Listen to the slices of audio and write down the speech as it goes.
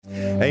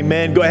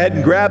Amen. Go ahead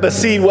and grab a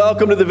seat.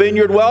 Welcome to the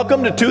Vineyard.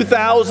 Welcome to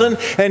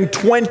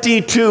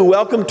 2022.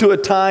 Welcome to a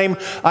time,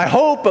 I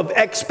hope, of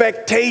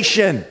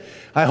expectation.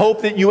 I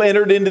hope that you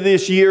entered into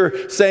this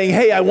year saying,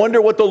 hey, I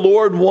wonder what the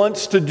Lord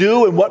wants to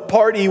do and what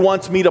part He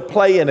wants me to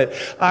play in it.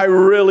 I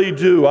really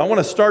do. I want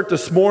to start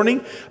this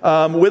morning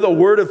with a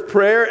word of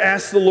prayer.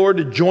 Ask the Lord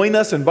to join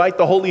us, invite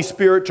the Holy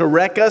Spirit to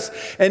wreck us,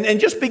 and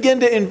just begin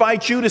to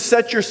invite you to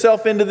set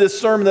yourself into this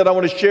sermon that I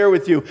want to share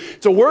with you.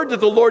 It's a word that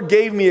the Lord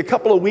gave me a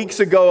couple of weeks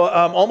ago,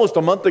 almost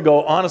a month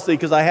ago, honestly,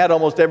 because I had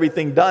almost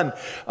everything done,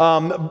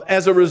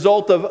 as a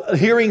result of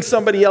hearing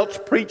somebody else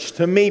preach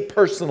to me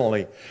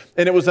personally.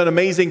 And it was an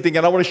amazing thing,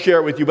 and I want to share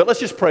it with you. But let's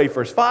just pray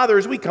first. Father,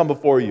 as we come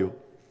before you,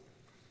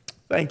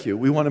 thank you.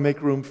 We want to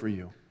make room for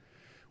you.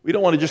 We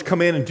don't want to just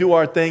come in and do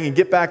our thing and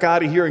get back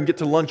out of here and get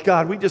to lunch.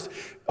 God,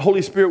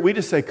 Holy Spirit, we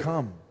just say,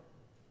 come.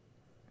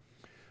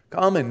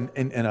 Come and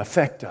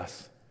affect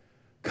us.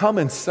 Come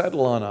and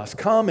settle on us.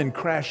 Come and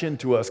crash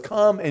into us.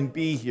 Come and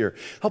be here.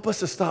 Help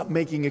us to stop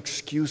making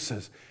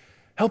excuses.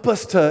 Help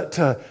us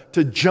to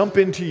jump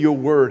into your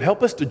word.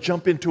 Help us to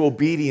jump into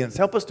obedience.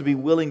 Help us to be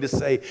willing to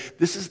say,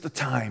 this is the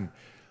time.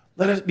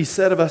 Let it be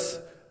said of us,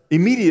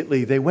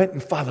 immediately they went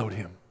and followed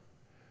him.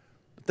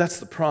 That's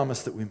the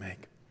promise that we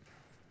make.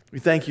 We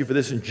thank you for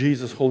this in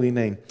Jesus' holy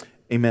name.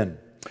 Amen.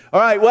 All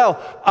right,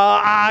 well,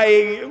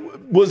 I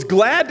was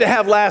glad to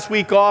have last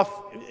week off,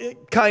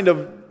 kind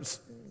of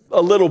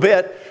a little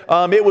bit.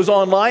 It was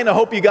online. I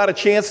hope you got a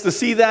chance to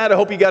see that. I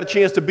hope you got a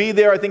chance to be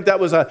there. I think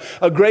that was a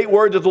great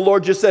word that the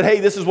Lord just said,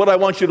 hey, this is what I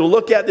want you to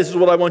look at. This is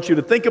what I want you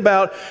to think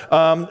about.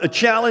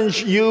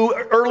 Challenge you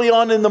early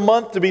on in the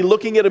month to be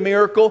looking at a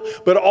miracle,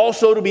 but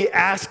also to be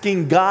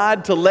asking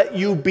God to let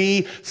you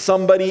be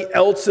somebody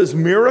else's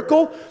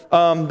miracle.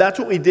 That's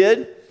what we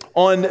did.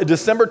 On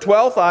December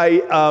 12th,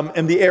 I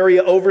am the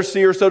area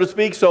overseer, so to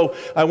speak, so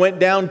I went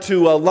down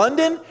to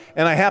London,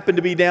 and I happened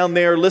to be down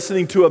there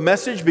listening to a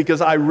message because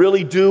I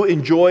really do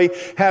enjoy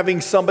having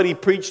somebody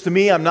preach to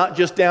me. I'm not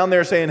just down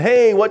there saying,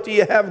 hey, what do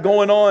you have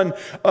going on?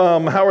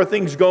 How are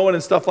things going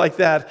and stuff like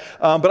that.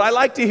 But I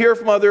like to hear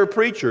from other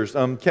preachers.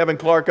 Kevin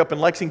Clark up in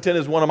Lexington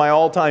is one of my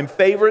all-time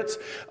favorites.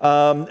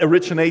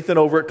 Rich Nathan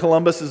over at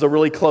Columbus is a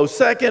really close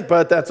second,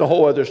 but that's a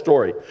whole other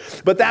story.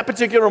 But that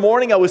particular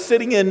morning, I was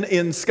sitting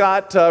in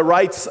Scott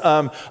Wright's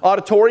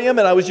auditorium,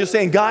 and I was just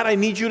saying, God, I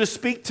need you to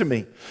speak to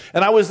me.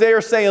 And I was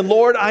there saying,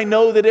 Lord, I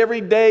know that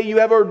every day you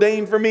have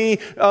ordained for me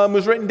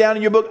was written down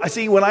in your book. I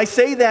see, when I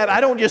say that, I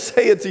don't just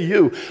say it to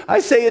you. I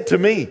say it to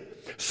me.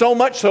 So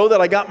much so that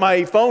I got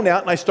my phone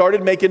out and I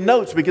started making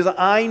notes because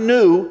I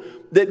knew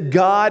that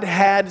God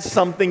had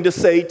something to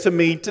say to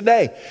me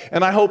today.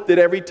 And I hope that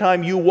every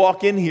time you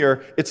walk in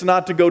here, it's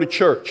not to go to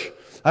church.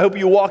 I hope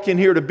you walk in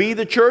here to be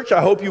the church.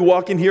 I hope you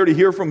walk in here to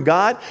hear from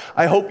God.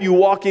 I hope you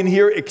walk in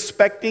here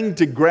expecting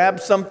to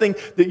grab something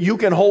that you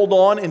can hold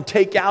on and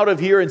take out of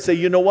here and say,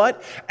 you know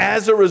what?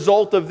 As a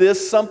result of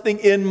this, something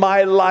in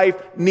my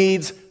life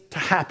needs to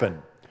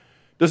happen.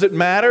 Does it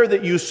matter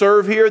that you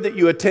serve here, that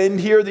you attend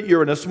here, that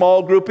you're in a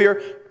small group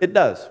here? It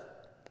does.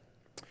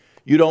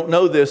 You don't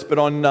know this, but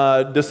on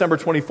December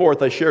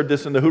 24th, I shared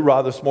this in the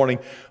Hoorah this morning.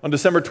 On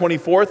December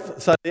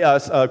 24th,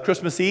 Sunday,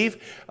 Christmas Eve,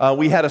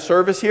 we had a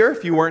service here.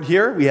 If you weren't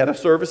here, we had a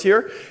service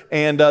here.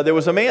 And there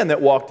was a man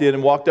that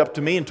walked up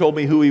to me and told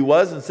me who he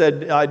was and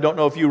said, I don't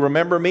know if you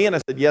remember me. And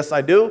I said, yes,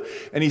 I do.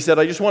 And he said,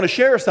 I just want to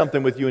share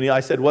something with you. And I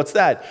said, what's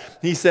that?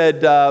 He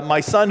said, my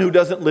son, who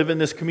doesn't live in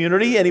this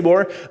community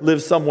anymore,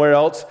 lives somewhere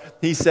else.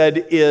 He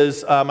said,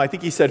 I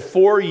think he said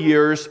 4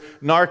 years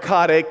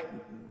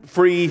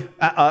narcotic-free,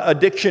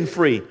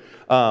 addiction-free,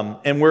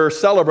 and we're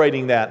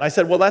celebrating that. And I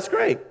said, well, that's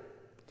great.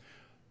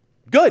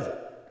 Good.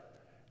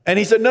 And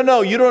he said,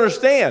 no, you don't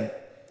understand.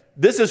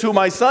 This is who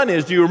my son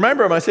is. Do you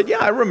remember him? I said, yeah,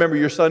 I remember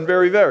your son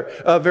very,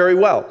 very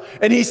well.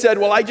 And he said,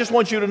 well, I just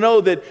want you to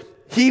know that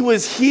he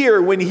was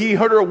here when he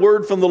heard a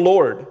word from the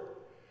Lord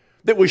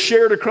that was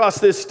shared across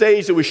this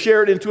stage, that was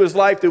shared into his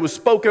life, that was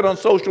spoken on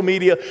social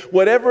media,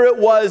 whatever it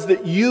was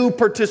that you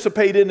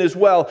participate in as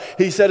well.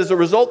 He said as a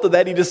result of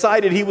that, he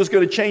decided he was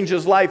going to change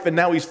his life, and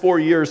now he's 4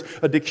 years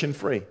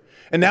addiction-free.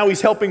 And now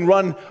he's helping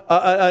run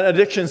an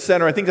addiction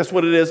center, I think that's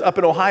what it is, up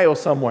in Ohio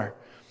somewhere.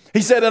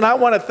 He said, and I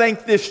want to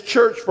thank this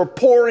church for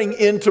pouring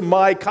into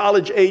my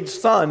college-age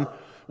son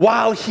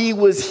while he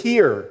was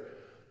here,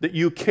 that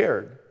you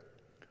cared.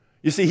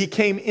 You see, he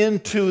came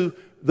into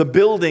the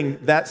building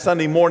that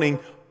Sunday morning,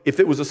 if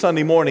it was a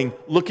Sunday morning,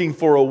 looking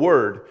for a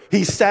word.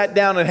 He sat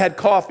down and had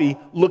coffee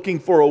looking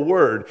for a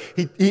word.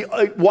 He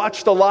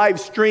watched a live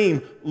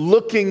stream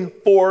looking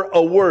for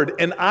a word.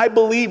 And I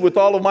believe with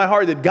all of my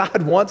heart that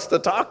God wants to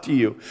talk to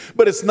you.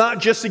 But it's not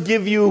just to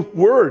give you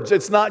words.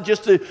 It's not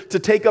just to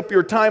take up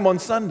your time on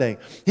Sunday.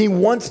 He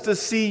wants to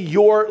see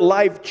your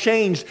life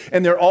changed.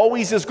 And there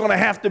always is going to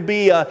have to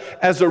be,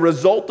 as a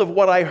result of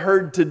what I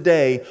heard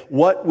today,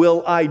 what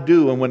will I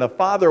do? And when a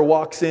father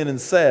walks in and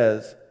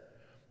says,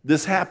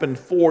 this happened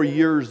 4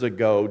 years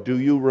ago. Do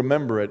you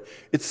remember it?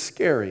 It's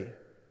scary.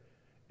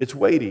 It's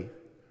weighty.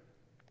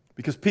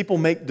 Because people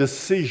make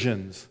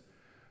decisions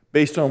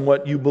based on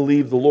what you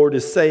believe the Lord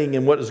is saying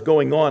and what is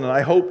going on. And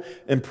I hope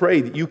and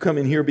pray that you come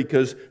in here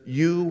because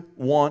you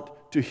want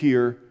to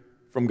hear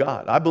from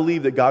God. I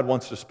believe that God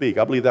wants to speak.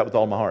 I believe that with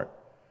all my heart.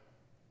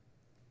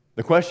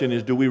 The question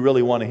is, do we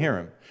really want to hear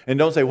him? And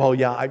don't say, well,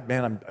 yeah,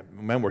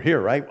 man, we're here,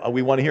 right?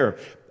 We want to hear him.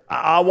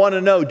 I want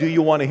to know, do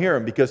you want to hear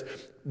him? Because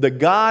the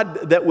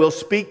God that will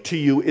speak to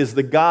you is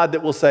the God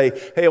that will say,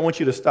 hey, I want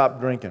you to stop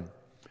drinking.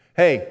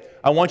 Hey,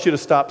 I want you to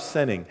stop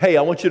sinning. Hey,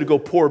 I want you to go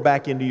pour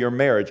back into your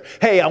marriage.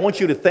 Hey, I want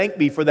you to thank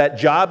me for that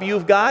job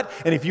you've got.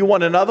 And if you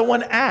want another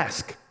one,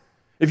 ask.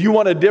 If you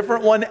want a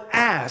different one,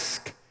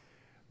 ask.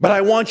 But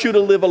I want you to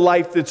live a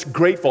life that's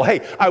grateful.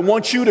 Hey, I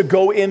want you to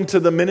go into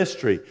the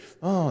ministry.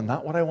 Oh,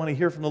 not what I want to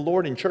hear from the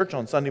Lord in church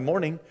on Sunday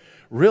morning.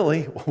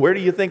 Really? Where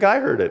do you think I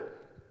heard it?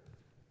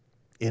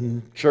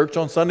 In church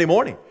on Sunday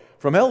morning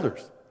from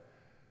elders.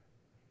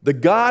 The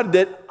God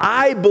that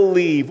I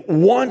believe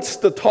wants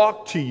to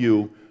talk to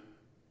you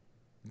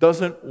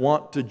doesn't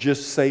want to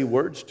just say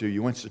words to you. He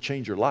wants to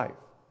change your life.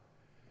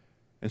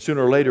 And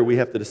sooner or later, we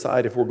have to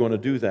decide if we're going to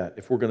do that,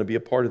 if we're going to be a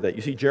part of that.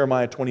 You see,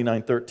 Jeremiah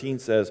 29:13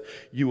 says,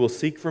 you will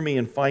seek for me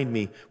and find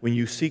me when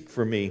you seek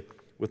for me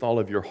with all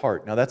of your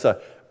heart. Now, that's a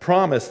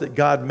promise that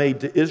God made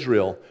to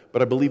Israel,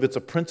 but I believe it's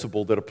a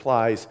principle that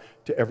applies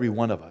to every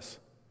one of us.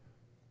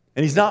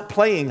 And he's not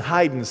playing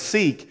hide and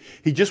seek.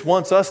 He just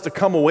wants us to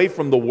come away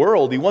from the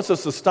world. He wants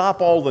us to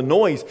stop all the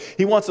noise.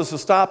 He wants us to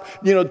stop,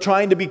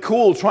 trying to be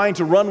cool, trying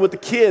to run with the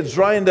kids,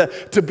 trying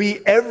to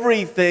be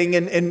everything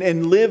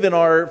and live in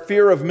our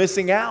fear of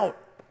missing out.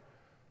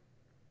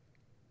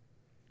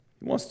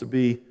 He wants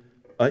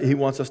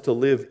us to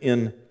live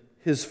in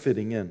his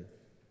fitting in.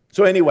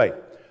 So anyway,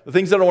 the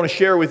things that I want to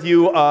share with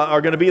you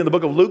are going to be in the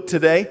book of Luke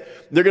today.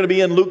 They're going to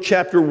be in Luke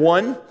chapter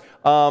 1.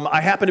 I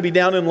happened to be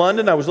down in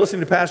London. I was listening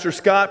to Pastor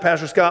Scott.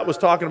 Pastor Scott was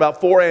talking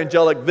about 4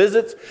 angelic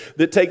visits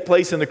that take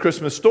place in the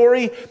Christmas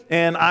story.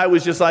 And I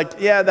was just like,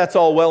 yeah, that's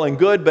all well and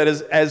good. But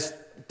as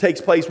takes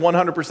place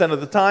 100%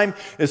 of the time,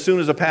 as soon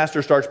as a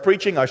pastor starts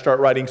preaching, I start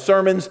writing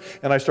sermons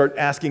and I start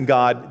asking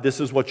God, this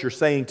is what you're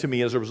saying to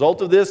me as a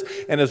result of this.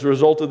 And as a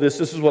result of this,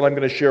 this is what I'm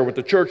going to share with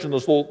the church. And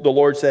the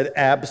Lord said,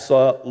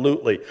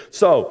 absolutely.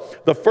 So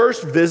the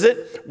first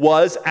visit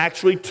was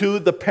actually to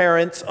the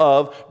parents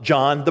of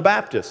John the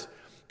Baptist,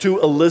 to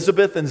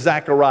Elizabeth and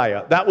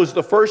Zechariah. That was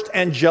the first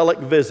angelic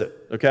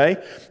visit, okay?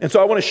 And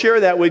so I want to share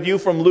that with you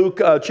from Luke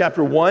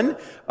chapter 1,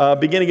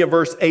 beginning at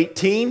verse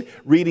 18,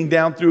 reading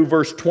down through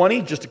verse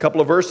 20, just a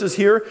couple of verses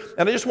here.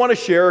 And I just want to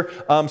share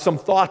some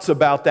thoughts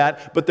about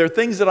that, but they're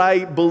things that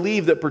I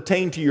believe that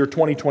pertain to your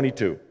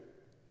 2022.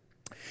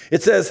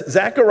 It says,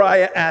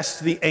 Zechariah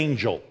asked the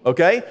angel,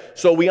 okay?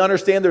 So we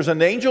understand there's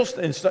an angel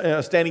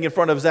standing in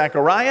front of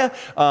Zechariah.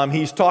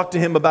 He's talked to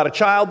him about a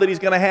child that he's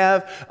going to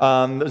have.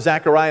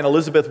 Zechariah and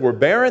Elizabeth were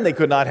barren. They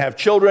could not have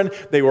children.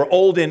 They were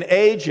old in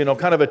age,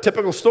 kind of a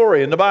typical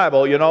story in the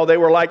Bible. They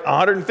were like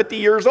 150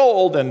 years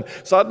old, and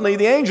suddenly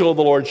the angel of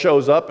the Lord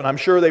shows up, and I'm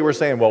sure they were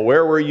saying, well,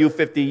 where were you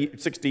 50,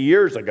 60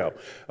 years ago,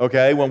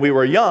 okay, when we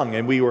were young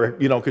and we were,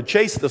 could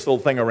chase this little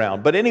thing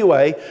around. But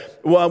anyway,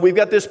 well, we've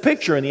got this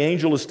picture, and the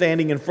angel is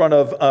standing in front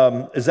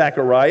of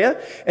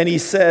Zechariah, and he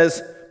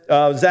says,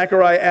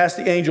 Zechariah asked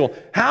the angel,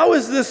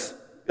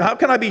 how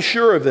can I be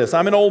sure of this?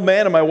 I'm an old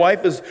man and my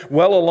wife is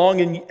well along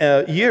in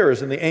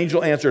years. And the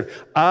angel answered,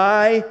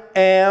 I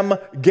am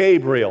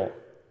Gabriel.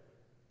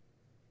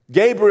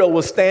 Gabriel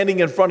was standing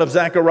in front of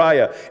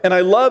Zechariah. And I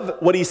love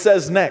what he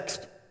says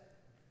next.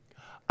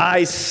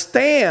 I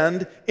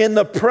stand in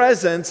the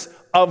presence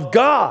of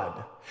God.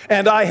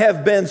 And I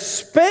have been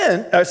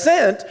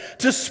sent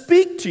to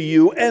speak to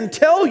you and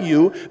tell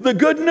you the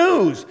good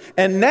news.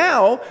 And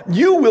now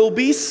you will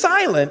be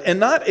silent and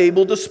not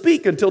able to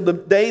speak until the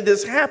day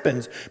this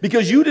happens,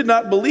 because you did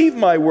not believe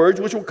my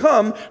words, which will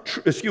come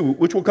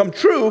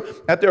true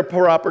at their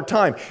proper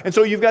time. And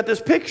so you've got this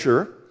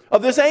picture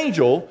of this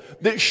angel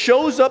that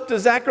shows up to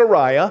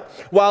Zechariah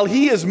while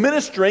he is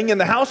ministering in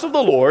the house of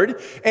the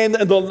Lord, and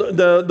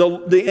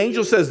the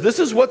angel says, this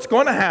is what's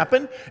going to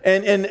happen,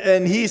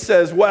 and he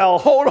says, well,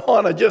 hold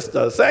on just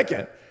a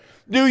second.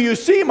 Do you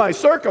see my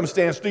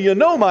circumstance? Do you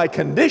know my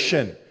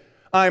condition?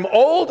 I'm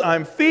old,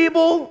 I'm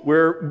feeble,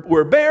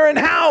 we're barren.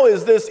 How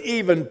is this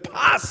even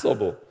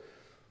possible?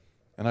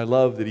 And I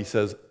love that he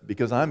says,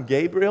 because I'm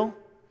Gabriel,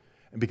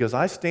 and because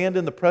I stand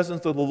in the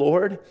presence of the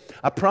Lord,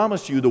 I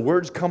promise you the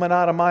words coming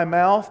out of my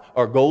mouth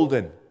are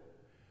golden.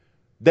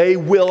 They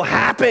will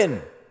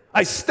happen.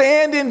 I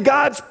stand in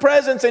God's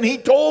presence, and he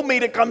told me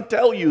to come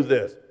tell you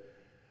this.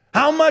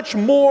 How much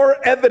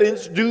more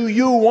evidence do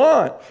you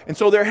want? And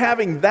so they're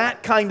having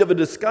that kind of a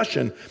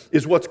discussion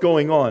is what's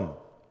going on.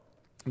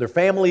 Their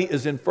family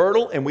is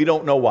infertile, and we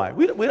don't know why.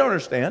 We don't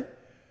understand,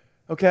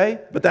 okay?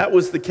 But that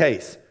was the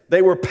case.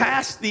 They were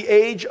past the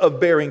age of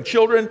bearing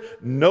children,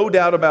 no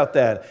doubt about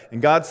that.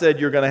 And God said,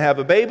 you're going to have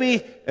a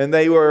baby, and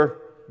they were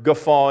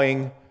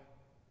guffawing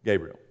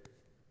Gabriel.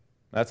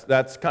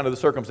 That's kind of the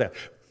circumstance.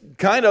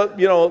 Kind of,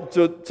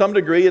 to some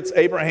degree, it's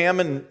Abraham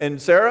and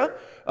Sarah.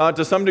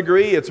 To some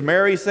degree, it's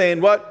Mary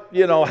saying,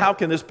 how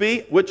can this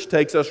be? Which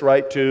takes us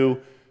right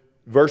to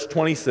verse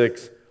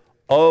 26.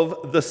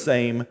 of the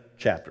same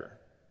chapter.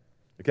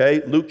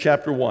 Okay, Luke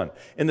chapter 1.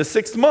 In the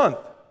 6th month,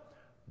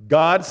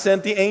 God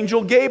sent the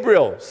angel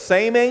Gabriel,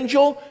 same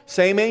angel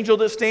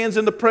that stands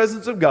in the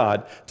presence of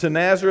God, to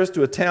Nazareth,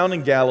 to a town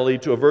in Galilee,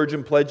 to a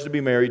virgin pledged to be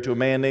married to a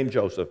man named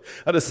Joseph,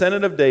 a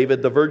descendant of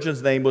David. The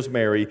virgin's name was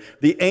Mary.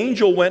 The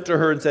angel went to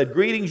her and said,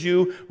 "Greetings,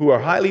 you who are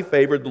highly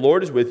favored. The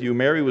Lord is with you."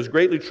 Mary was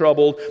greatly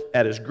troubled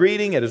at his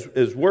greeting, at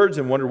his words,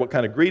 and wondered what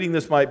kind of greeting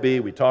this might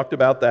be. We talked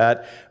about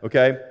that,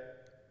 okay?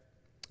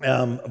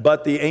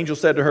 But the angel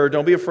said to her,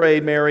 "Don't be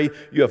afraid, Mary.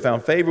 You have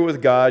found favor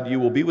with God. You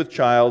will be with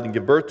child and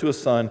give birth to a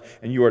son,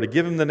 and you are to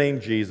give him the name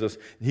Jesus.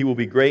 He will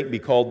be great and be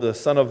called the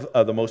Son of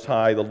the Most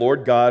High. The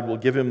Lord God will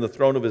give him the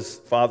throne of his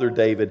father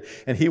David,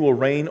 and he will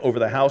reign over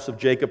the house of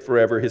Jacob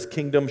forever. His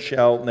kingdom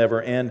shall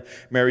never end."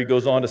 Mary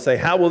goes on to say,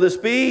 "How will this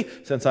be,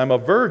 since I'm a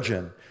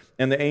virgin?"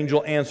 And the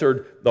angel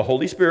answered, "The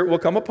Holy Spirit will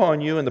come upon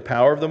you, and the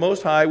power of the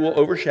Most High will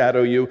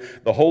overshadow you.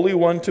 The Holy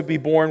One to be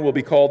born will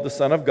be called the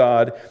Son of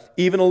God.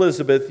 Even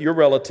Elizabeth, your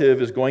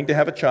relative, is going to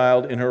have a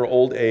child in her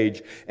old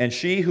age, and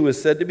she who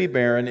is said to be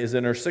barren is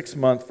in her 6th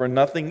month, for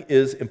nothing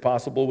is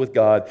impossible with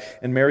God."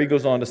 And Mary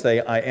goes on to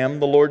say, "I am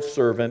the Lord's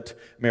servant."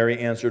 Mary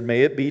answered,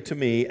 "May it be to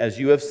me as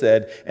you have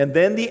said." And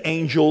then the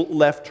angel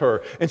left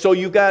her. And so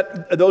you've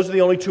got, those are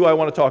the only two I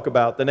want to talk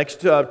about. The next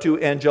two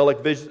angelic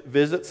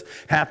visits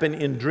happen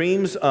in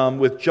dreams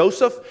with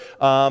Joseph,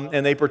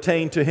 and they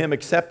pertain to him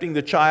accepting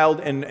the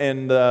child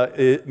and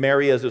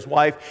Mary as his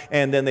wife,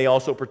 and then they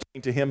also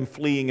pertain to him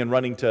fleeing and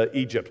running to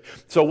Egypt.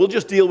 So we'll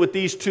just deal with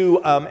these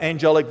two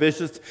angelic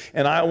visits,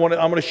 and I'm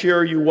going to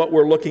share you what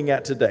we're looking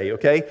at today,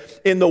 okay?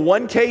 In the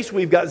one case,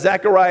 we've got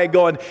Zechariah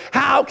going,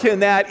 "How can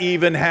that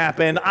even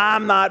happen?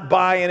 I'm not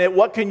buying it.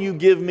 What can you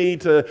give me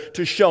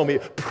to show me?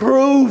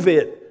 Prove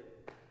it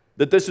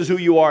that this is who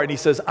you are." And he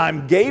says,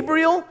 "I'm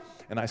Gabriel,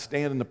 and I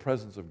stand in the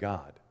presence of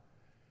God.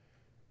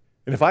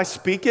 And if I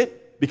speak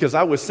it, because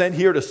I was sent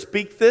here to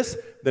speak this,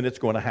 then it's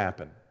going to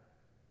happen."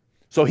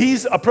 So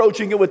he's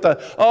approaching it with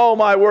 "Oh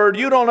my word,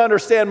 you don't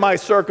understand my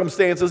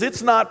circumstances.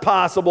 It's not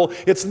possible.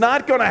 It's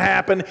not going to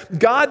happen.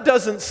 God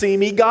doesn't see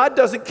me. God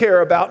doesn't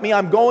care about me.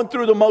 I'm going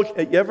through the motion."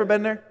 You ever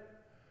been there?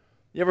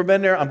 You ever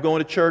been there? I'm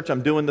going to church.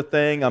 I'm doing the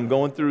thing. I'm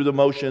going through the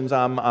motions.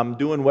 I'm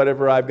doing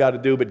whatever I've got to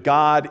do, but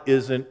God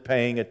isn't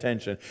paying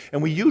attention.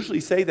 And we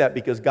usually say that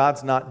because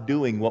God's not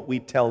doing what we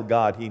tell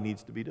God He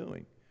needs to be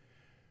doing.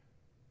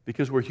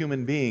 Because we're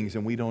human beings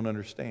and we don't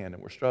understand,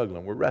 and we're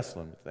struggling. We're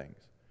wrestling with things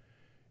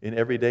in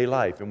everyday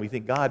life. And we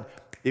think, "God,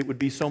 it would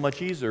be so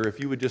much easier if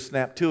you would just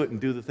snap to it and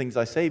do the things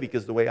I say,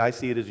 because the way I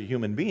see it as a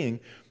human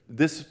being,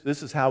 this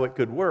is how it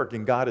could work."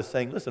 And God is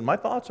saying, "Listen, my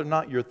thoughts are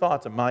not your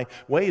thoughts, and my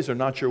ways are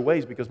not your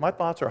ways, because my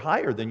thoughts are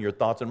higher than your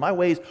thoughts, and my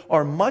ways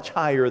are much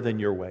higher than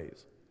your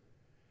ways."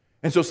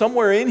 And so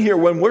somewhere in here,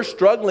 when we're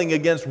struggling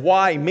against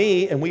why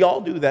me, and we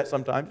all do that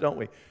sometimes, don't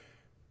we?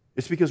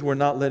 It's because we're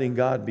not letting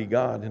God be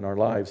God in our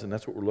lives, and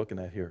that's what we're looking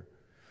at here.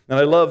 And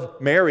I love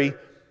Mary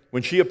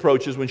when she's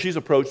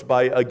approached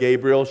by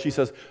Gabriel. She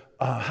says,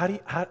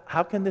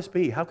 how can this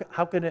be? How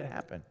can it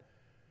happen?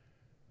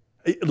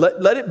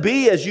 Let it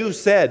be as you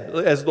said,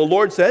 as the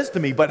Lord says to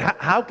me, but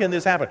how can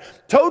this happen?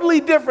 Totally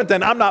different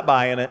than "I'm not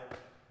buying it."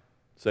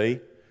 See?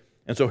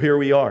 And so here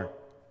we are.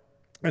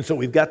 And so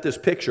we've got this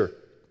picture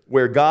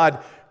where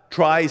God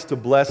tries to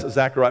bless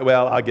Zechariah.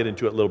 Well, I'll get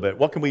into it a little bit.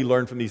 What can we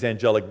learn from these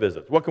angelic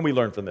visits? What can we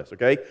learn from this,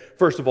 okay?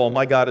 First of all,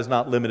 my God is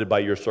not limited by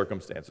your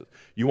circumstances.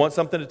 You want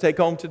something to take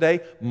home today?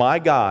 My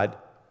God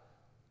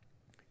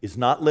is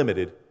not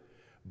limited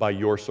by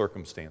your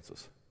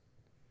circumstances.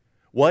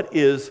 What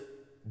is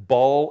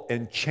ball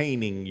and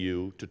chaining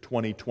you to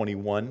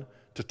 2021,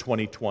 to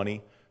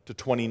 2020, to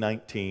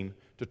 2019,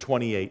 to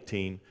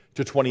 2018,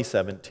 to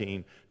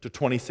 2017, to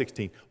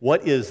 2016?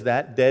 What is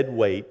that dead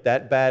weight,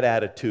 that bad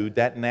attitude,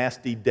 that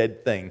nasty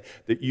dead thing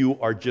that you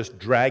are just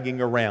dragging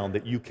around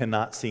that you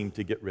cannot seem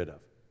to get rid of?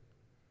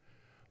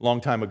 A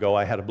long time ago,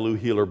 I had a blue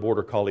heeler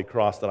border collie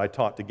cross that I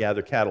taught to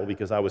gather cattle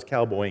because I was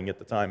cowboying at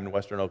the time in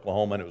western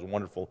Oklahoma, and it was a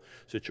wonderful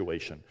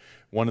situation.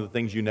 One of the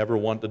things you never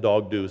want the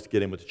dog to do is to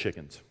get in with the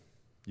chickens.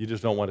 You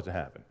just don't want it to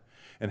happen.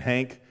 And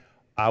Hank,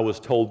 I was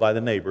told by the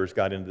neighbors,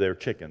 got into their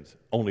chickens.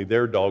 Only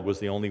their dog was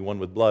the only one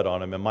with blood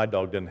on him, and my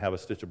dog didn't have a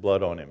stitch of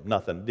blood on him.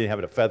 Nothing. Didn't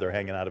have a feather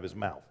hanging out of his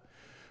mouth.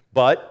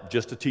 But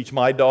just to teach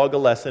my dog a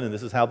lesson, and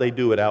this is how they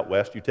do it out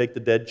west, you take the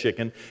dead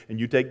chicken, and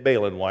you take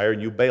baling wire,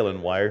 and you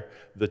baling wire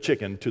the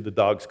chicken to the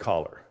dog's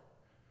collar.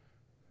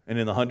 And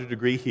in the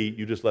 100-degree heat,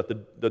 you just let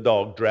the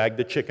dog drag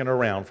the chicken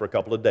around for a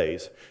couple of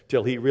days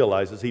till he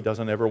realizes he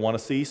doesn't ever want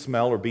to see,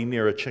 smell, or be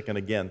near a chicken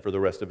again for the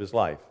rest of his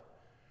life.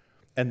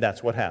 And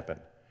that's what happened.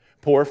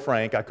 Poor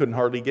Frank, I couldn't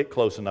hardly get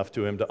close enough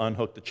to him to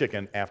unhook the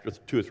chicken after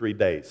 2 or 3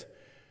 days.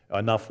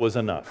 Enough was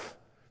enough.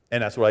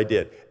 And that's what I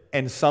did.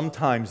 And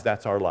sometimes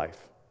that's our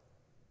life.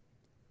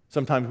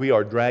 Sometimes we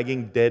are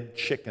dragging dead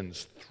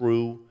chickens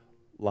through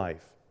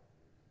life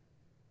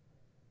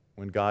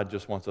when God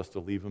just wants us to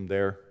leave them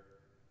there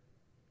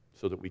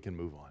so that we can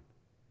move on.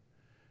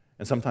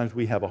 And sometimes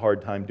we have a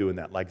hard time doing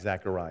that, like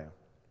Zechariah.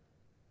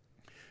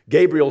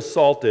 Gabriel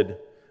salted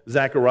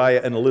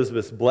Zechariah and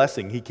Elizabeth's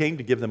blessing. He came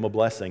to give them a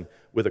blessing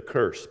with a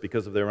curse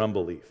because of their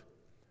unbelief.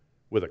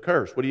 With a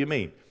curse? What do you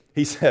mean?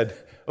 He said,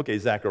 okay,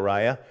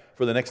 Zechariah,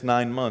 for the next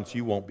 9 months,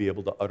 you won't be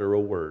able to utter a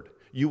word.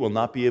 You will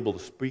not be able to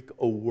speak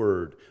a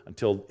word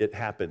until it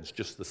happens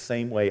just the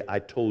same way I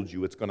told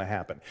you it's going to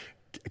happen.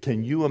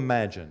 Can you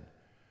imagine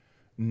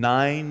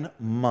 9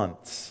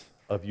 months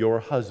of your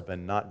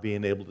husband not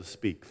being able to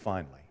speak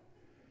finally?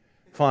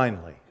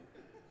 Finally.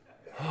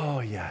 Oh,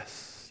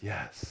 yes,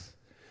 yes,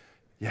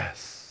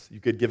 yes. You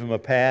could give him a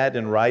pad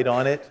and write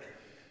on it.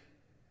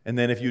 And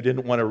then if you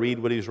didn't want to read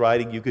what he's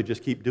writing, you could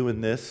just keep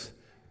doing this,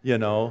 you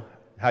know,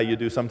 how you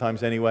do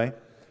sometimes anyway,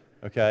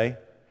 okay?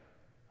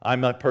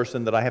 I'm a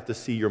person that I have to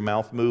see your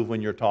mouth move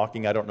when you're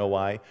talking. I don't know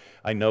why.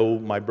 I know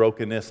my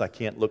brokenness. I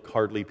can't look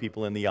hardly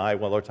people in the eye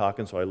while they're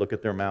talking, so I look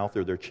at their mouth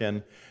or their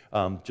chin.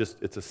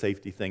 It's a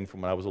safety thing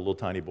from when I was a little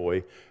tiny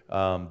boy.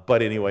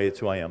 But anyway, it's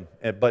who I am.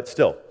 But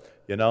still,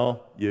 you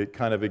know, you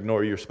kind of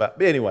ignore your spouse.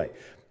 But anyway,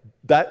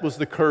 that was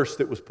the curse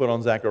that was put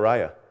on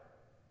Zechariah.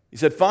 He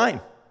said,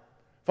 fine.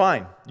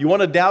 You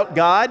want to doubt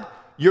God?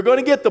 You're going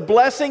to get the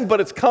blessing,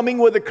 but it's coming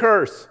with a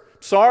curse.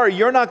 Sorry,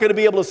 you're not going to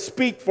be able to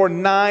speak for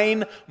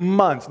 9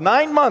 months.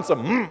 9 months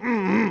of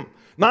 9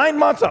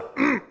 months of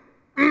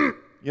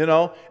you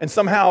know. And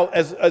somehow,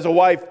 as a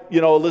wife,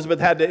 you know, Elizabeth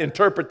had to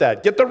interpret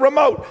that. Get the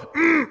remote,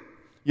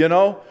 you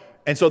know.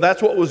 And so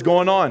that's what was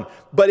going on.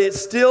 But it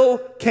still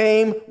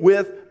came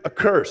with a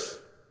curse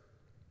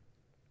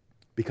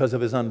because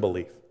of his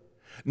unbelief.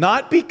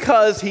 Not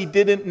because he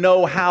didn't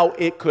know how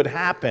it could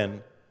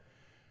happen.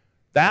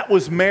 That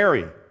was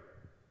Mary.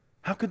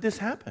 How could this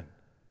happen?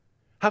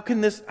 How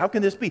can this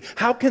be?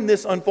 How can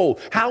this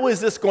unfold? How is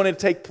this going to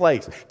take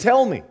place?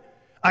 Tell me.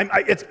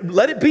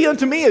 Let it be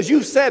unto me as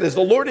you've said, as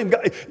the Lord and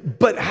God.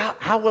 But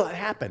how will it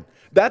happen?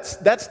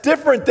 That's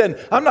different than,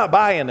 I'm not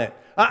buying it.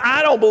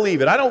 I don't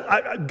believe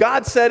it.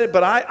 God said it,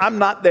 but I'm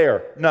not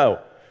there.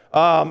 No.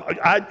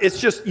 It's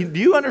just, do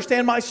you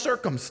understand my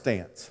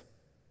circumstance?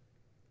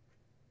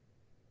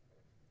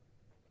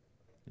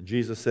 And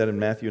Jesus said in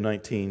Matthew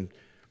 19,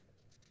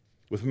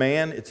 with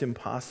man it's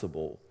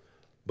impossible,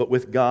 but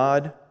with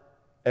God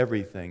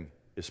everything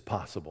is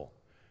possible.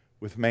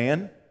 With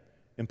man,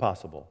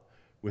 impossible.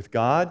 With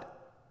God,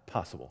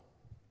 possible.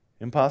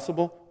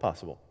 Impossible,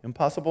 possible.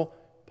 Impossible,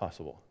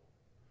 possible.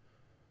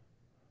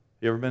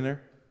 You ever been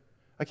there?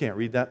 I can't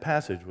read that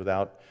passage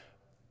without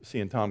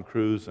seeing Tom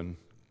Cruise and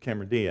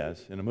Cameron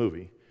Diaz in a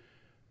movie.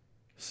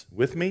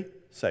 With me,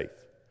 safe.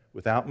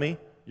 Without me,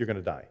 you're going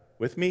to die.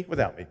 With me,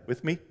 without me.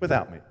 With me,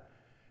 without me.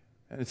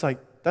 And it's like,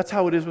 that's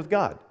how it is with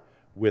God.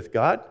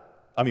 Without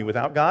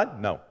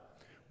God, no.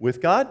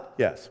 With God,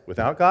 yes.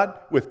 Without God,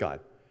 with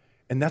God.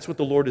 And that's what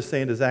the Lord is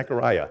saying to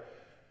Zechariah.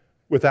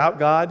 Without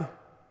God,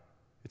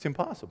 it's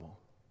impossible.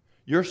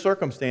 Your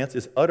circumstance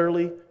is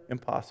utterly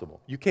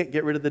impossible. You can't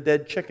get rid of the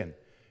dead chicken.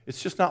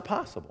 It's just not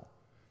possible.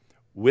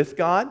 With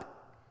God,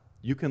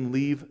 you can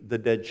leave the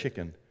dead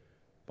chicken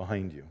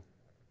behind you.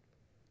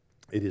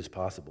 It is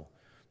possible.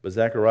 But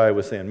Zechariah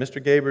was saying,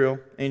 Mr. Gabriel,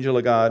 angel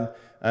of God,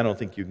 I don't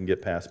think you can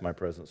get past my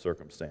present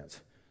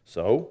circumstance.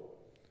 So,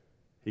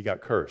 he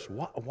got cursed.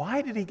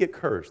 Why did he get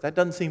cursed? That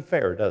doesn't seem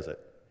fair, does it?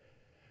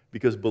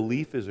 Because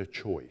belief is a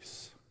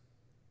choice.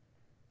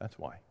 That's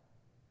why.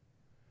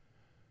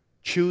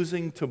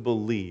 Choosing to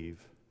believe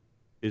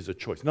is a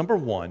choice. Number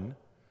one,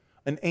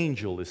 an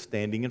angel is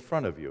standing in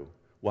front of you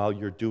while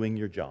you're doing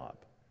your job.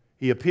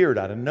 He appeared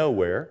out of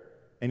nowhere,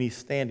 and he's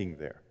standing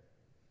there.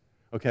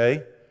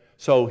 Okay?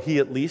 So he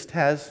at least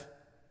has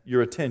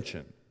your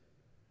attention.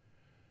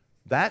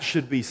 That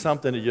should be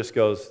something that just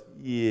goes,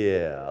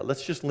 yeah,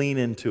 let's just lean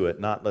into it,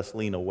 not let's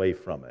lean away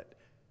from it.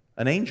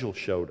 An angel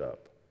showed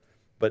up.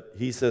 But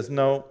he says,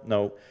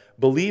 no.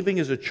 Believing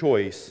is a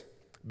choice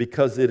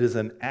because it is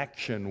an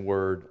action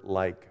word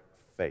like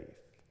faith.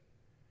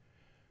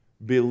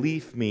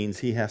 Belief means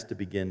he has to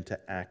begin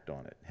to act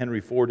on it.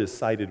 Henry Ford is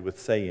cited with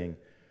saying,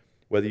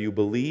 whether you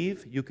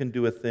believe you can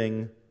do a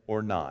thing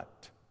or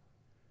not,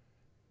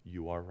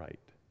 you are right.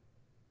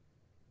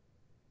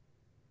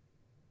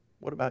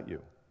 What about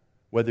you?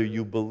 Whether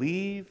you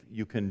believe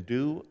you can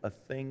do a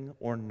thing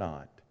or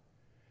not,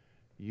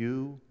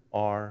 you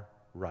are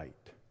right.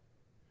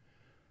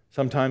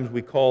 Sometimes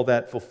we call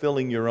that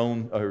fulfilling your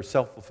own or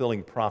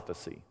self-fulfilling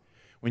prophecy.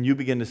 When you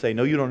begin to say,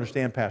 no, you don't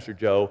understand, Pastor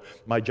Joe.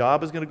 My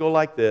job is going to go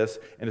like this,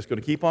 and it's going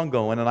to keep on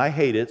going, and I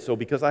hate it. So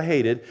because I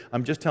hate it,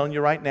 I'm just telling you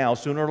right now,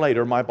 sooner or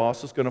later, my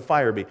boss is going to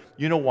fire me.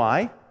 You know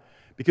why?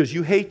 Because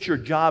you hate your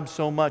job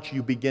so much,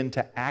 you begin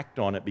to act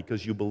on it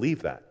because you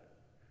believe that.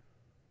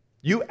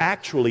 You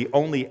actually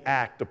only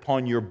act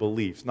upon your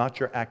beliefs, not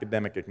your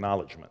academic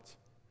acknowledgments.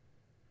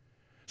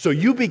 So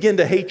you begin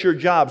to hate your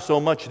job so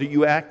much that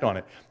you act on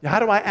it. How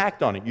do I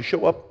act on it? You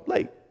show up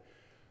late.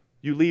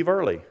 You leave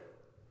early.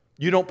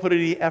 You don't put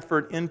any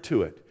effort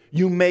into it.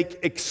 You make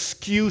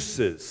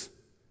excuses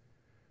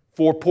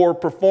for poor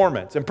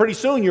performance. And pretty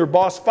soon your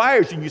boss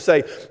fires you and you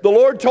say, the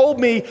Lord told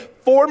me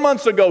 4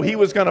 months ago he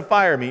was going to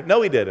fire me.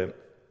 No, he didn't.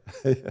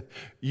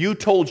 You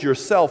told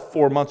yourself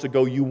 4 months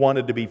ago you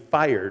wanted to be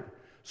fired,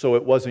 so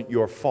it wasn't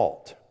your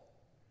fault.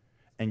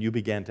 and you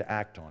began to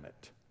act on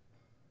it.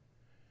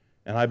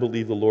 And I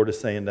believe the Lord is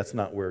saying that's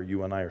not where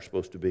you and I are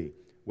supposed to be.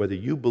 Whether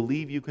you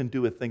believe you can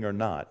do a thing or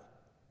not,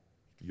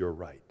 you're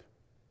right.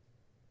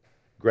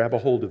 Grab a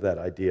hold of that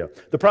idea.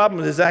 The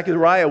problem is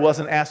Zechariah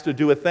wasn't asked to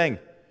do a thing.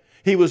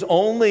 He was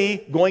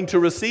only going to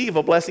receive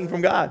a blessing from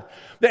God.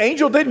 The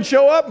angel didn't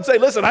show up and say,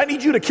 listen, I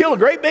need you to kill a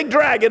great big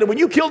dragon, and when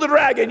you kill the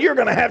dragon, you're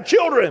going to have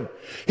children.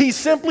 He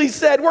simply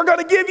said, we're going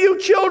to give you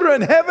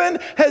children. Heaven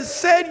has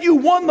said you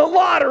won the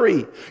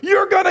lottery.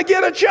 You're going to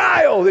get a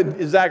child.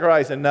 And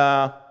Zechariah said,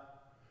 nah,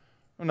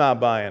 I'm not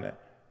buying it.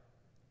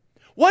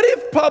 What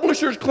if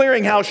Publishers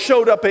Clearinghouse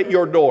showed up at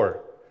your door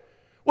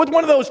with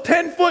one of those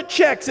 10-foot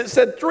checks that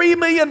said $3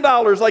 million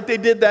like they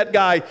did that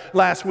guy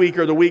last week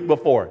or the week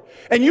before?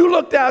 And you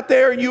looked out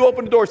there and you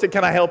opened the door and said,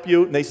 can I help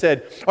you? And they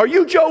said, are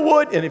you Joe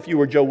Wood? And if you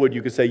were Joe Wood,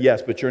 you could say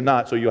yes, but you're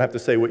not, so you'll have to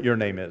say what your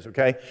name is,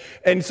 okay?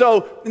 And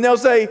they'll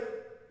say,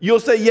 you'll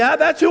say, yeah,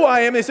 that's who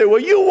I am. They say,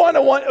 well, you want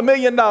 $1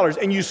 million.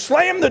 And you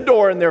slam the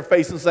door in their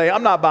face and say,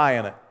 I'm not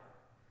buying it.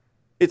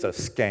 It's a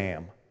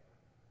scam.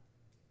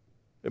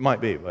 It might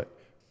be, but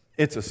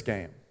it's a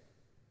scam.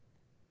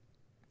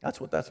 That's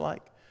what that's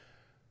like.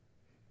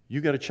 You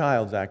got a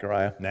child,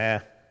 Zechariah. Nah,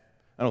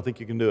 I don't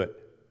think you can do it.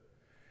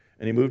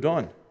 And he moved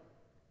on.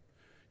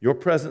 Your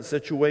present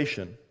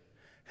situation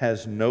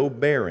has no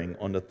bearing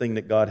on the thing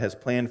that God has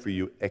planned for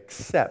you,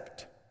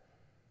 except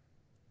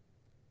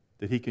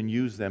that he can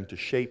use them to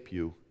shape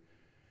you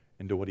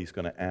into what he's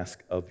going to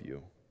ask of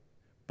you.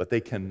 But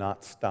they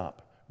cannot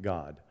stop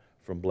God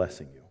from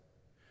blessing you.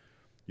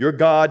 Your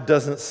God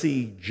doesn't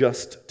see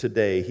just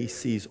today. He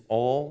sees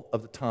all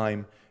of the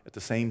time at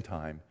the same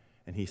time,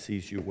 and he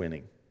sees you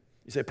winning.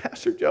 You say,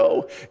 Pastor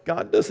Joe,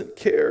 God doesn't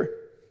care.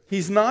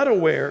 He's not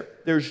aware.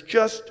 There's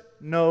just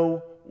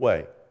no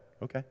way.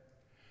 Okay.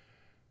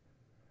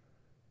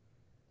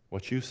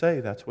 What you say,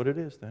 that's what it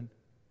is then.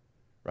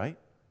 Right?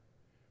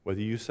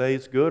 Whether you say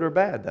it's good or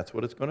bad, that's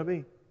what it's going to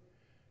be.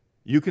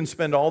 You can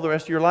spend all the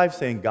rest of your life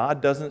saying,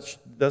 God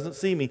doesn't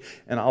see me.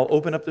 And I'll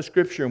open up the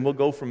scripture and we'll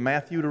go from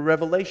Matthew to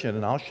Revelation.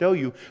 And I'll show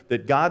you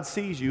that God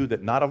sees you,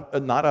 that not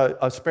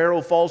a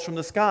sparrow falls from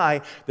the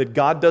sky, that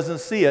God doesn't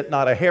see it,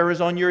 not a hair is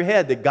on your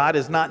head, that God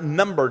has not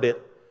numbered it.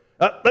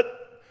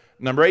 But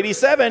number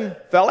 87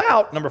 fell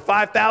out. Number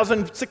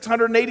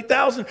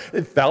 5,680,000,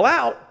 it fell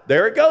out.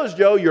 There it goes,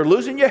 Joe. You're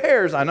losing your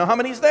hairs. I know how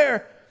many's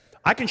there.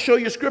 I can show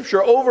you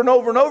scripture over and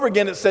over and over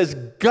again. It says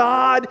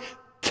God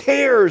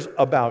cares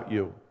about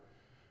you.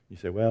 You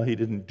say, well, he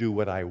didn't do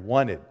what I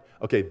wanted.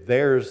 Okay,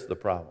 there's the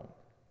problem.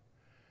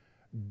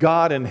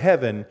 God in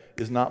heaven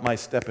is not my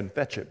step and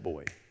fetch it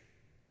boy.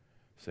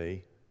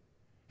 See?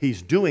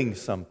 He's doing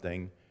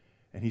something,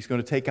 and he's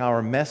going to take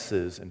our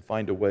messes and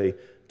find a way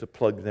to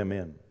plug them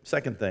in.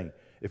 Second thing,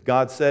 if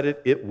God said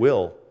it,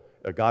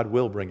 God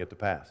will bring it to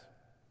pass.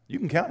 You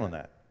can count on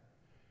that.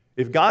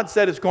 If God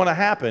said it's going to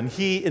happen,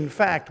 he, in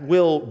fact,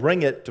 will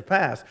bring it to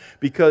pass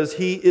because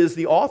he is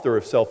the author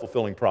of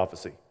self-fulfilling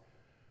prophecy.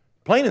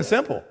 Plain and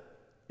simple.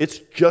 It's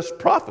just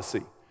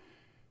prophecy.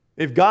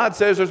 If God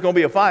says there's going to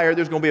be a fire,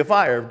 there's going to be a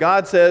fire. If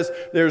God says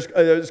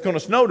it's going to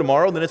snow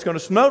tomorrow, then it's going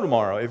to snow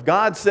tomorrow. If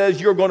God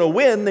says you're going to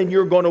win, then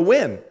you're going to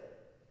win.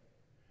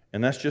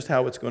 And that's just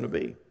how it's going to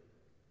be.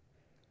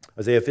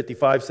 Isaiah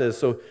 55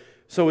 says,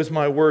 So is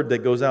my word that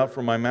goes out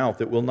from my mouth.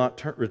 It will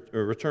not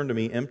return to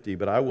me empty,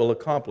 but it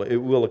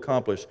will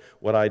accomplish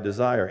what I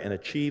desire and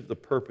achieve the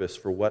purpose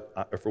for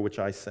which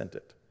I sent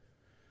it.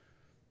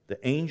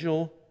 The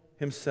angel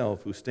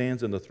himself, who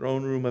stands in the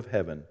throne room of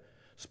heaven,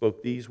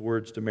 spoke these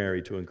words to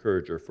Mary to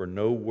encourage her, for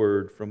no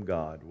word from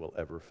God will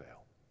ever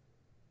fail.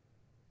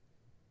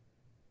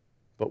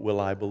 But will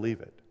I believe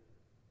it?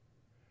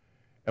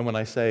 And when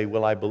I say,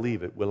 will I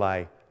believe it, will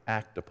I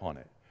act upon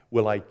it?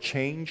 Will I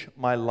change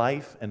my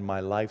life and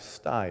my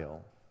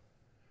lifestyle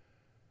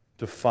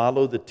to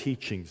follow the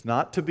teachings,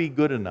 not to be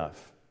good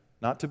enough,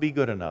 not to be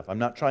good enough. I'm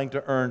not trying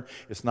to earn,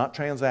 it's not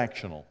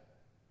transactional,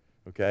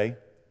 okay?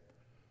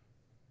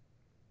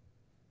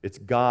 It's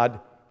God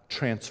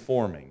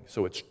transforming,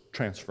 so it's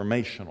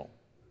transformational.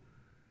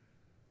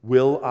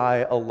 Will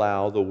I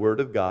allow the Word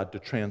of God to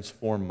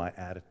transform my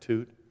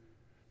attitude?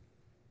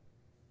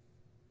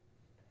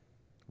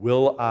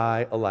 Will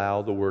I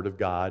allow the Word of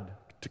God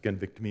to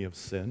convict me of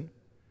sin?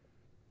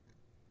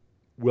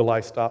 Will I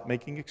stop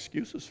making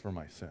excuses for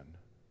my sin?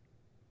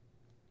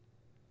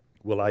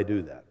 Will I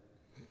do that?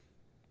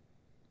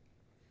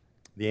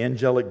 The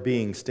angelic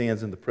being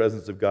stands in the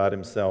presence of God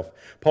himself.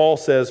 Paul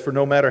says, for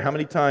no matter how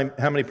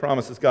many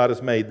promises God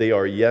has made, they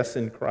are yes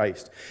in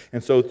Christ.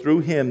 And so through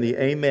him, the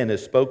amen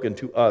is spoken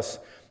to us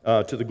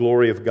to the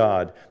glory of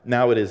God.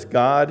 Now it is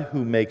God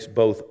who makes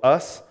both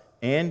us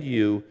and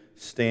you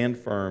stand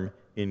firm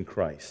in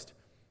Christ.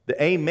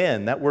 The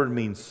amen, that word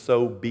means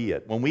so be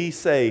it. When we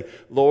say,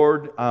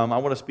 Lord, I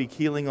want to speak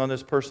healing on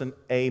this person,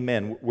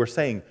 amen, we're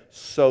saying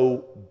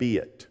so be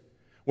it.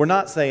 We're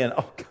not saying,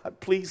 oh God,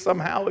 please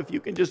somehow if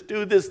you can just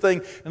do this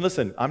thing. And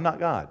listen, I'm not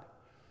God.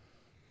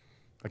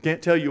 I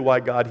can't tell you why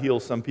God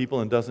heals some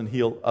people and doesn't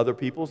heal other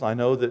people's. I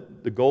know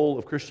that the goal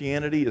of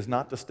Christianity is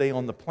not to stay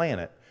on the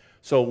planet,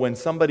 So when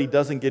somebody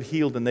doesn't get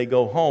healed and they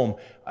go home,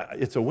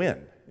 it's a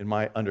win, in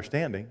my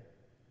understanding.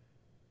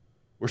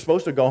 We're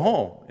supposed to go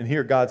home and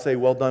hear God say,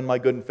 "Well done, my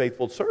good and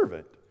faithful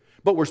servant."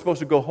 But we're supposed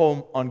to go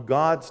home on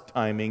God's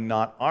timing,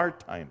 not our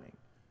timing.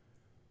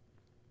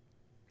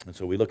 And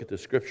so we look at the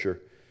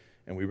scripture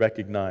and we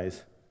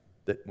recognize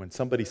that when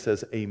somebody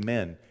says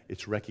amen,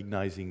 it's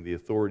recognizing the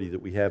authority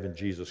that we have in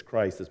Jesus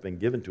Christ that's been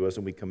given to us,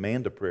 and we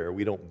command a prayer.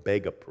 We don't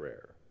beg a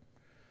prayer.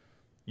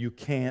 You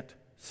can't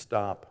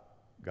stop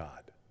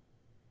God.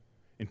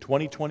 In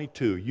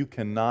 2022, you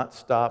cannot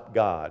stop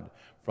God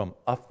from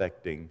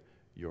affecting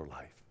your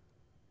life.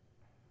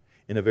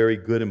 In a very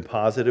good and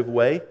positive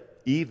way,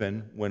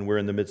 even when we're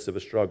in the midst of a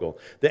struggle.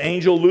 The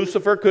angel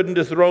Lucifer couldn't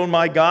dethrone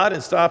my God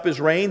and stop his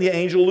reign. The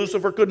angel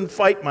Lucifer couldn't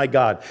fight my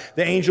God.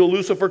 The angel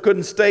Lucifer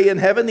couldn't stay in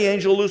heaven. The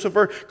angel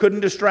Lucifer couldn't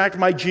distract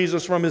my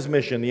Jesus from his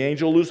mission. The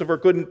angel Lucifer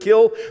couldn't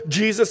kill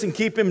Jesus and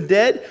keep him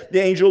dead.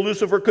 The angel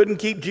Lucifer couldn't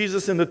keep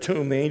Jesus in the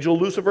tomb. The angel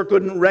Lucifer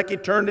couldn't wreck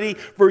eternity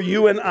for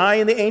you and I.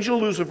 And the angel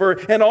Lucifer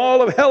and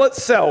all of hell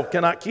itself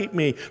cannot keep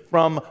me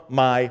from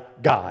my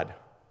God.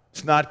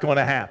 It's not going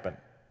to happen.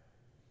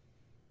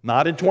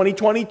 Not in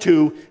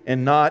 2022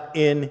 and not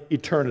in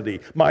eternity.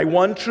 My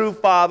one true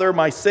Father,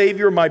 my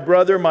Savior, my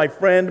brother, my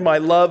friend, my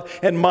love,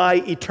 and my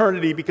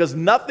eternity. Because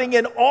nothing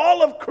in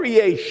all of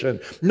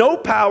creation, no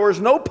powers,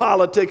 no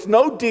politics,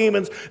 no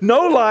demons,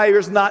 no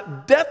liars,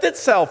 not death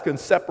itself can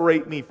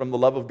separate me from the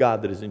love of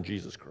God that is in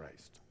Jesus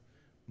Christ.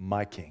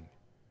 My King.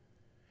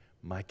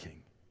 My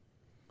King.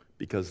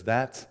 Because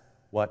that's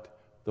what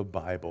the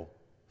Bible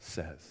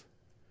says.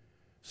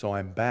 So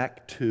I'm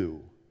back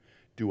to,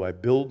 do I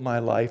build my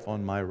life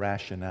on my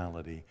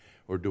rationality,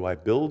 or do I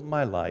build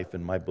my life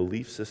and my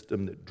belief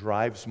system that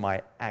drives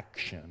my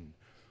action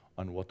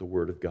on what the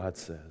Word of God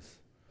says?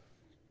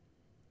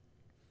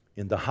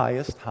 In the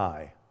highest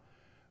high,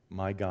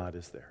 my God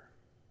is there.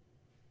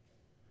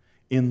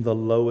 In the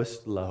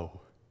lowest low,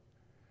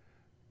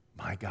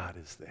 my God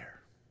is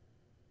there.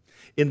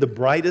 In the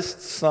brightest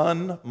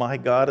sun, my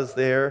God is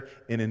there.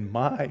 And in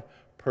my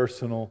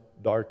personal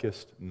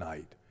darkest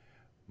night,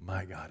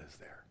 my God is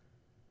there.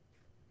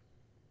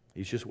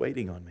 He's just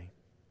waiting on me.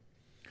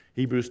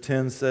 Hebrews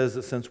 10 says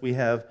that since we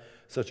have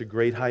such a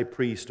great high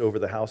priest over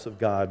the house of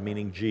God,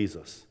 meaning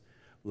Jesus,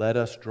 let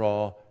us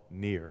draw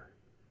near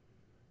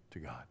to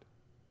God.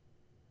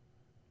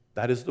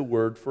 That is the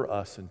word for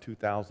us in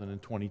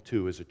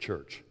 2022 as a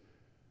church.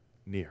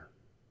 Near.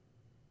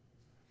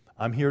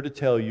 I'm here to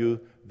tell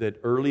you that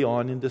early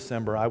on in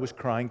December, I was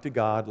crying to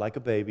God like a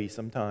baby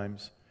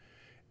sometimes.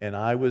 And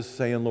I was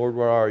saying, "Lord,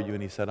 where are you?"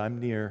 And He said, "I'm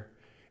near."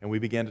 And we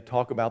began to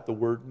talk about the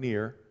word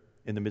near.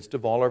 In the midst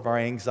of all of our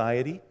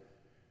anxiety,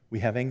 we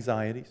have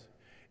anxieties.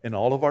 In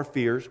all of our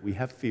fears, we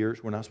have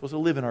fears. We're not supposed to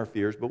live in our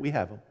fears, but we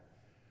have them.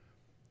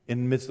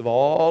 In the midst of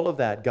all of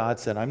that, God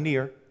said, "I'm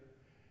near."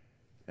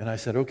 And I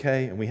said,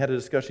 "Okay." And we had a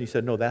discussion. He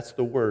said, "No, that's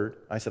the word."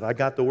 I said, "I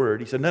got the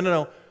word." He said,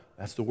 No.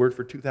 That's the word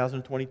for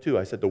 2022.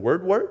 I said, "The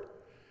word?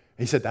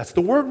 He said, "That's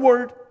the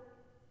word."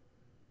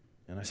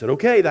 And I said,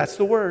 "Okay, that's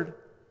the word."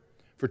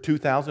 For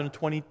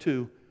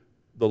 2022,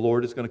 the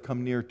Lord is going to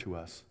come near to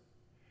us.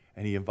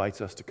 And He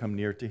invites us to come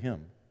near to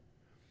Him.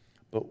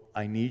 But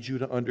I need you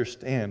to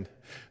understand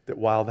that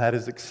while that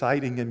is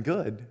exciting and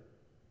good,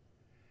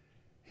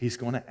 He's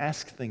going to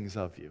ask things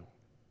of you.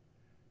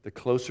 The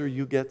closer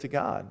you get to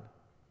God,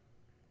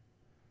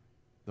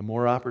 the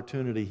more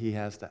opportunity He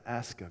has to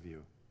ask of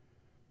you.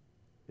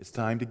 It's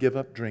time to give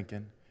up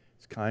drinking.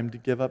 It's time to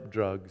give up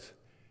drugs.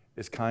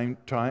 It's time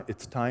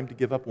to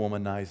give up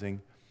womanizing.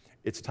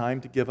 It's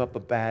time to give up a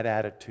bad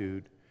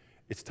attitude.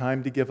 It's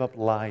time to give up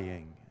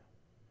lying.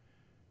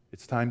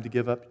 It's time to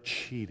give up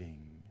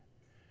cheating.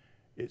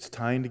 It's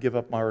time to give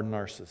up our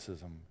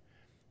narcissism.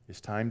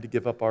 It's time to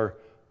give up our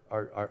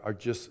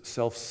just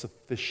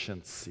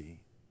self-sufficiency.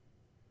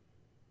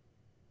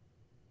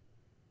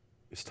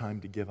 It's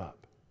time to give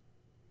up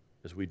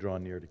as we draw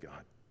near to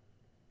God.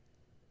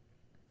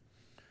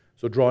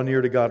 So draw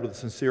near to God with a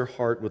sincere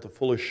heart, with a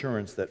full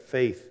assurance that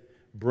faith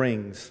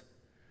brings,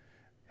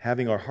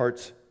 having our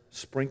hearts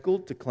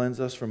sprinkled to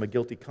cleanse us from a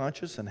guilty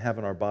conscience, and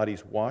having our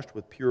bodies washed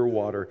with pure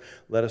water,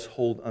 let us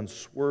hold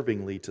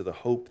unswervingly to the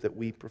hope that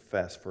we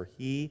profess, for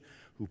He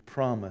who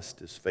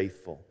promised is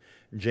faithful.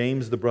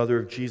 James, the brother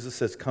of Jesus,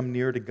 says, "Come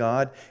near to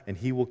God, and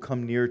He will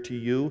come near to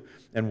you.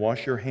 And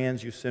wash your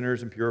hands, you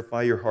sinners, and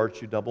purify your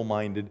hearts, you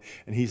double-minded."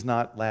 And he's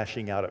not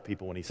lashing out at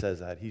people when he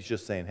says that. He's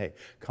just saying, hey,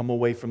 come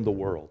away from the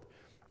world.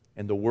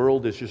 And the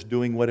world is just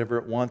doing whatever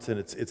it wants, and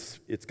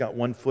it's got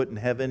one foot in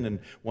heaven and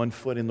one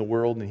foot in the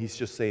world, and He's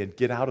just saying,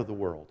 get out of the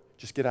world.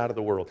 Just get out of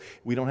the world.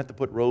 We don't have to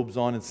put robes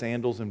on and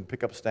sandals and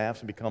pick up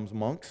staffs and become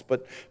monks,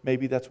 but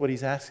maybe that's what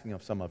He's asking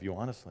of some of you,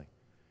 honestly.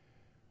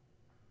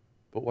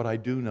 But what I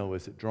do know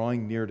is that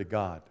drawing near to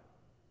God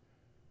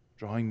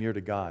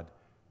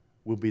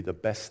will be the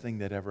best thing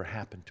that ever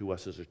happened to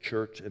us as a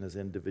church and as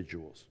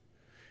individuals.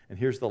 And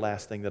here's the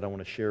last thing that I want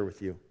to share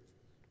with you.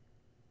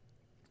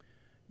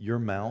 Your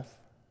mouth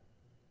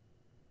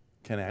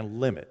can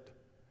limit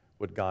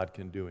what God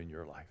can do in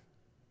your life.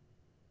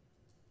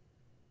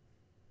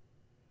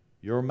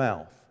 Your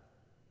mouth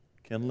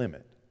can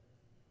limit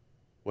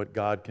what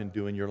God can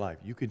do in your life.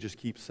 You can just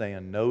keep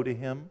saying no to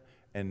Him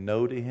and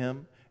no to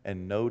Him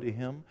and no to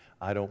Him.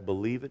 I don't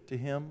believe it to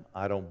Him.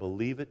 I don't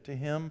believe it to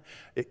Him.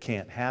 It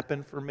can't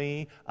happen for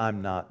me.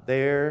 I'm not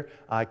there.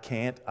 I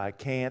can't,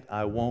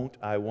 I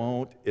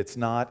won't. It's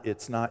not.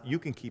 You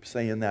can keep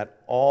saying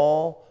that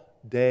all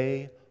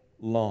day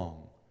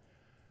long.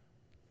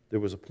 There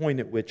was a point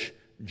at which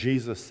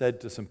Jesus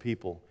said to some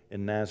people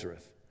in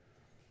Nazareth,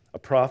 "A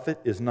prophet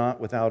is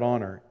not without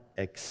honor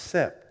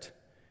except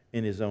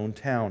in his own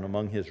town,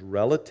 among his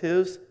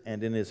relatives,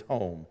 and in his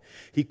home.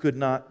 He could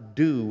not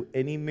do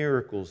any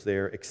miracles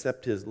there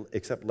except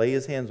lay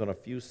his hands on a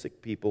few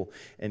sick people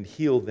and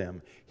heal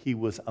them." He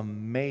was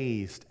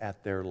amazed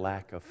at their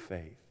lack of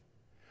faith.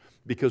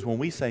 Because when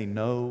we say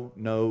no,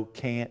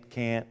 can't,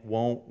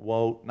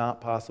 won't,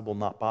 not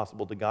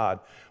possible to God,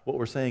 what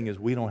we're saying is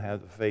we don't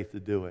have the faith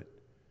to do it.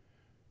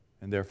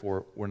 And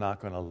therefore, we're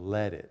not going to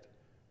let it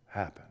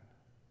happen.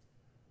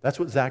 That's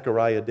what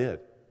Zechariah did.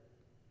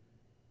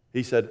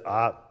 He said,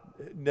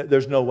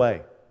 there's no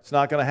way. It's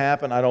not going to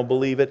happen. I don't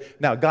believe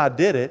it. Now, God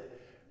did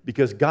it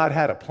because God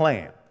had a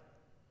plan.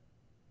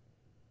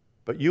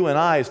 But you and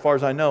I, as far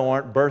as I know,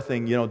 aren't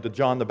birthing, the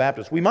John the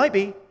Baptist. We might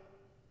be.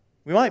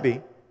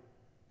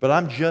 But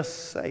I'm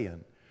just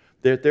saying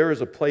that there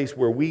is a place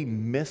where we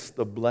miss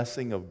the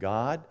blessing of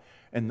God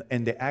and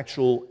the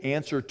actual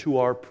answer to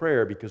our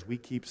prayer because we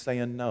keep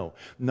saying no.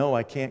 No,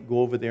 I can't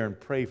go over there and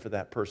pray for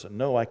that person.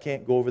 No, I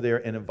can't go over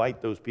there and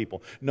invite those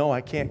people. No,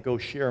 I can't go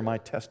share my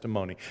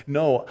testimony.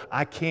 No,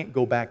 I can't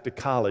go back to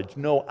college.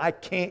 No, I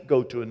can't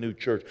go to a new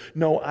church.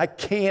 No, I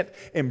can't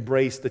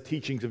embrace the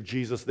teachings of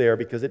Jesus there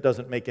because it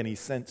doesn't make any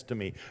sense to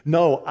me.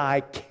 No, I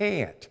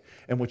can't.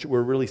 And what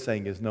we're really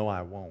saying is, no,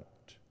 I won't.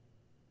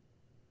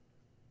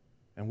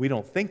 And we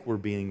don't think we're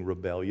being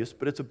rebellious,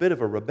 but it's a bit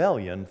of a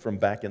rebellion from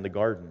back in the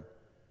garden.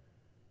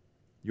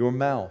 Your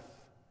mouth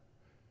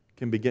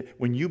can begin,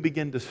 when you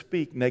begin to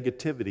speak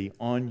negativity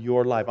on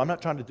your life. I'm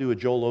not trying to do a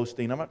Joel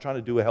Osteen. I'm not trying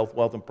to do a health,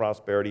 wealth, and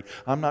prosperity.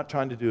 I'm not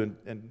trying to do,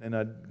 and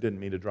I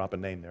didn't mean to drop a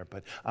name there,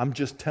 but I'm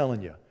just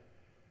telling you.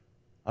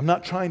 I'm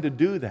not trying to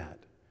do that.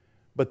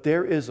 But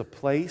there is a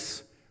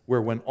place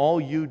where when all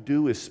you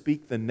do is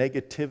speak the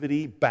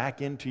negativity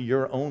back into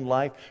your own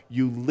life,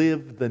 you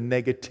live the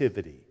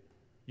negativity.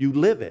 You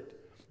live it.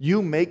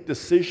 You make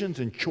decisions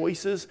and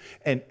choices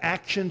and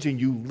actions and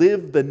you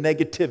live the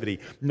negativity.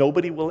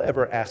 Nobody will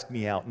ever ask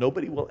me out.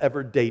 Nobody will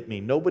ever date me.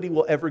 Nobody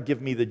will ever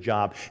give me the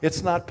job.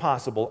 It's not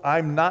possible.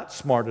 I'm not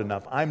smart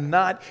enough. I'm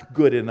not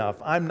good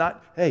enough.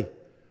 Hey,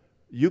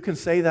 you can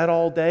say that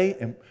all day,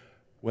 and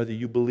whether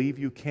you believe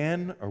you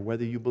can or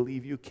whether you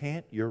believe you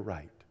can't, you're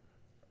right.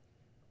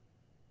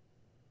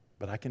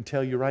 But I can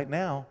tell you right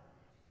now,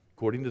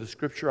 according to the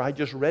scripture I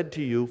just read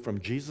to you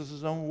from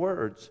Jesus' own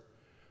words,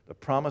 the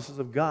promises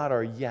of God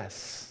are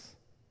yes.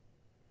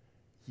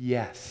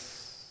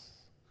 Yes.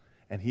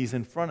 And He's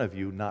in front of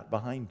you, not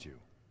behind you.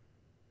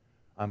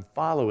 I'm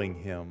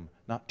following Him,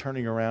 not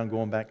turning around,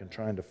 going back and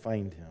trying to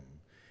find Him,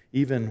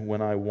 even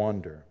when I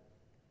wander.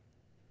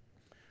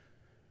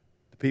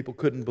 The people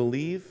couldn't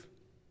believe.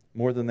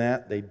 More than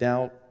that, they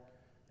doubt,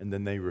 and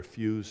then they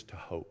refuse to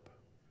hope.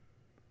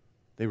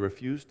 They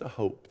refuse to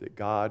hope that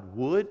God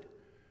would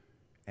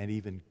and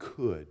even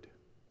could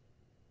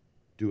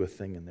do a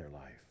thing in their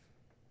life.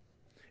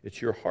 It's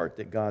your heart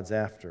that God's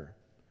after,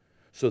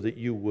 so that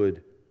you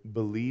would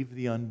believe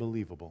the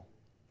unbelievable,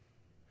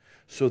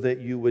 so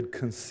that you would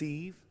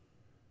conceive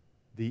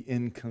the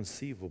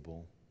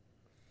inconceivable,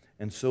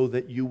 and so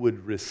that you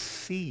would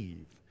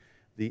receive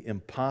the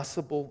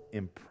impossible,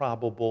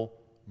 improbable,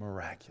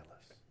 miraculous.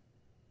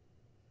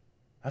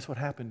 That's what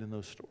happened in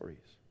those stories.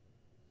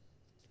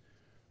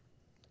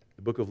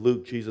 The book of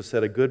Luke, Jesus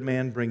said, "A good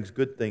man brings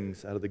good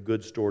things out of the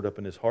good stored up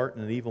in his heart,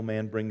 and an evil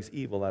man brings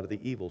evil out of the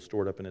evil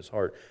stored up in his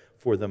heart.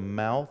 For the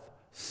mouth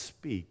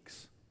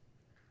speaks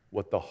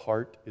what the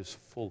heart is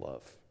full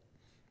of."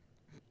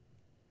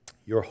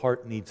 Your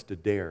heart needs to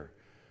dare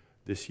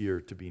this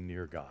year to be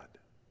near God.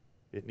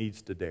 It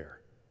needs to dare.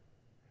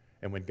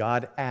 And when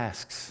God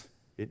asks,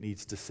 it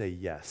needs to say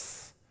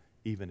yes,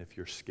 even if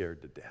you're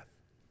scared to death.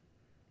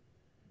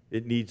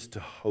 It needs to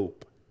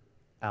hope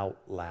out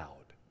loud.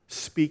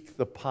 Speak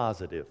the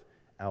positive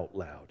out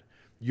loud.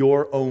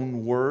 Your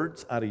own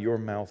words out of your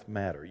mouth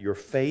matter. Your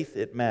faith,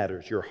 it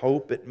matters. Your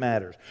hope, it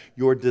matters.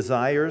 Your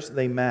desires,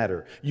 they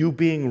matter. You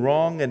being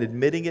wrong and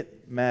admitting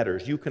it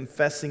matters. You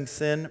confessing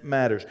sin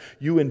matters.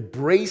 You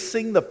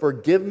embracing the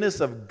forgiveness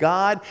of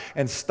God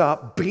and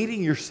stop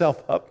beating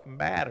yourself up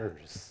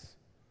matters.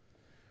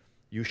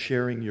 You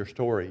sharing your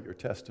story, your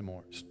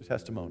testimony,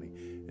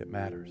 it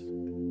matters.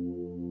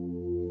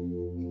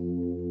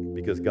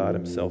 Because God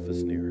Himself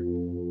is near.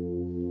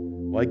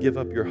 Why give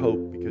up your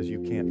hope because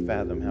you can't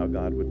fathom how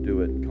God would do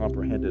it,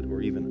 comprehend it,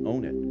 or even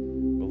own it?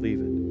 Believe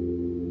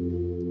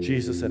it.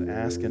 Jesus said,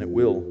 "Ask and it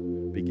will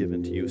be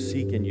given to you.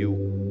 Seek and you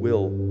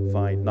will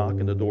find. Knock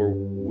and the door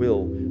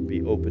will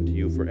be open to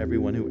you. For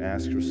everyone who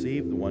asks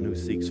receives, the one who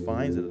seeks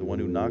finds, and the one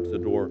who knocks the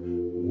door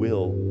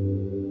will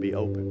be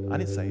open." I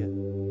didn't say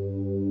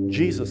it.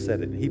 Jesus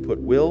said it. He put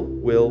will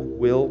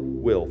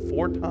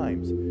 4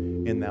 times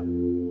in that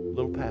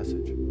little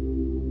passage.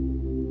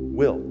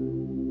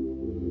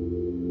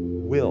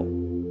 Will.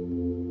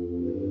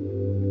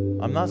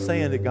 I'm not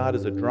saying that God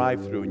is a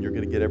drive-through and you're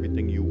going to get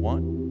everything you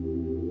want.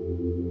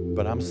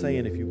 But I'm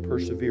saying if you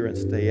persevere and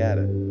stay at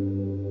it,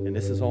 and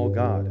this is all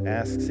God,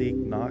 ask, seek,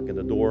 knock, and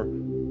the door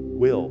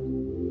will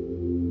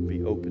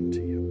be open to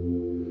you.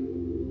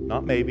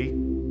 Not maybe,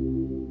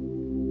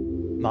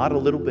 not a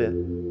little bit,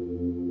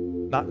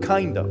 not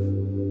kind of.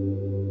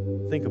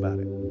 Think about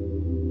it.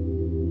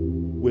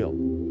 Will.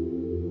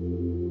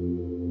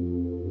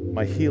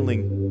 My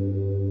healing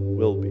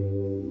will be.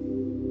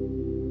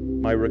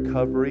 My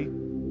recovery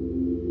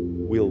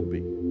will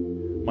be.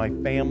 My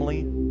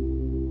family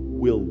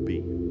will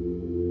be.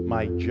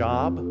 My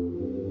job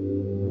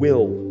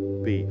will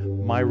be.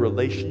 My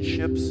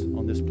relationships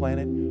on this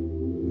planet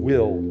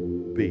will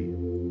be.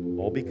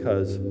 All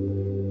because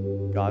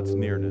God's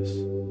nearness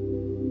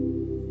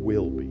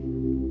will be.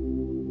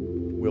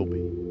 Will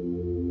be.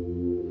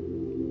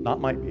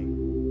 Not might be.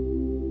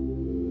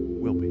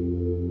 Will be.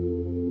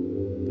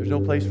 There's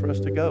no place for us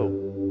to go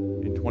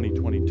in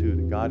 2022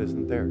 that God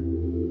isn't there.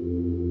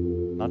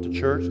 Not to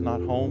church,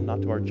 not home,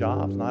 not to our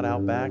jobs, not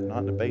out back, not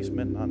in the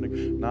basement, not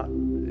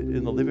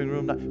in the living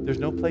room. There's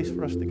no place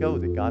for us to go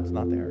that God's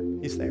not there.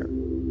 He's there.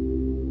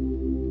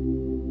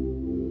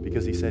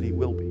 Because he said he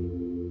will be.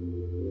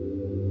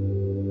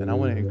 And I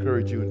want to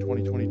encourage you in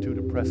 2022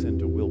 to press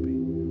into will be.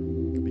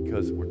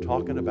 Because we're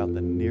talking about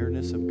the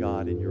nearness of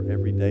God in your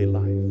everyday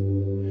life.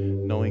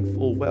 Knowing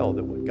full well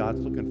that what God's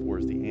looking for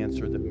is the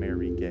answer that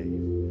Mary gave.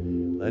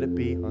 Let it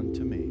be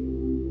unto me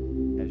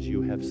as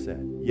you have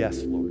said.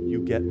 Yes, Lord,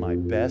 you get my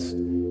best.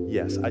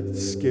 Yes,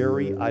 it's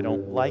scary. I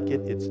don't like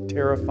it. It's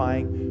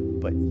terrifying.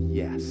 But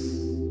yes,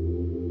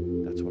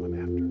 that's what I'm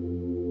after.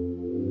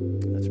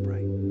 Let's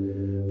pray.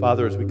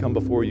 Father, as we come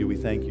before you, we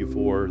thank you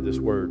for this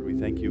word. We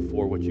thank you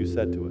for what you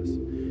said to us.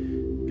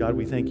 God,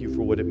 we thank you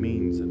for what it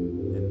means.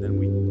 And then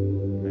we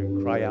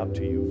cry out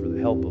to you for the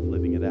help of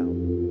living it out.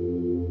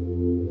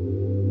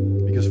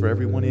 Because for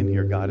everyone in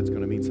here, God, it's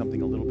going to mean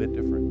something a little bit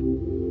different.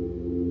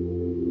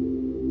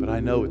 But I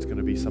know it's going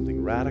to be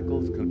something radical.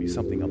 It's going to be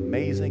something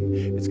amazing.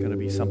 It's going to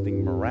be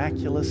something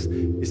miraculous.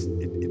 It's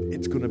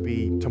going to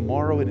be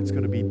tomorrow, and it's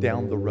going to be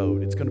down the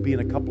road. It's going to be in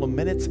a couple of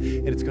minutes,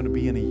 and it's going to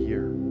be in a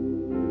year.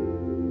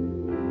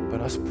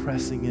 But us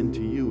pressing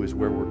into you is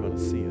where we're going to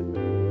see it.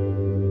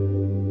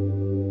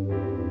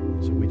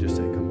 So we just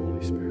say, come,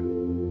 Holy Spirit.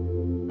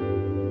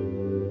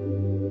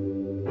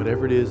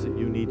 Whatever it is that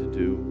you need to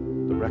do,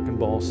 the Wrecking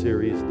Ball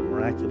series, the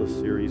Miraculous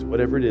series,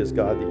 whatever it is,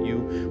 God, that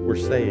you were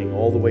saying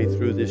all the way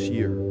through this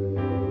year,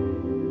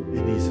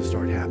 it needs to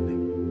start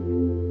happening.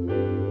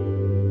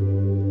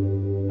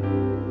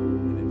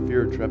 And in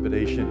fear and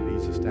trepidation, it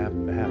needs to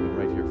happen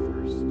right here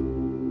first.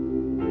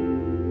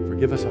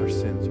 Forgive us our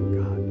sins, oh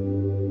God.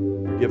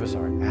 Forgive us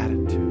our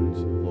attitudes,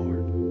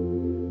 Lord.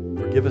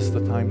 Forgive us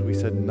the times we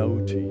said no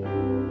to you,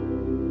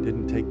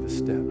 didn't take the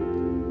step.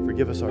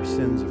 Forgive us our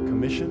sins of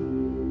commission.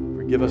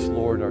 Forgive us,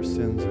 Lord, our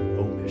sins of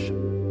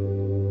omission.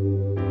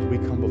 As we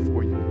come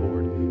before you,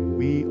 Lord,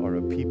 we are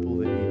a people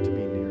that need to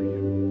be near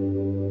you.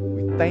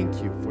 We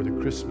thank you for the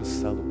Christmas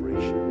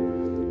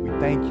celebration. We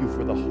thank you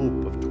for the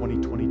hope of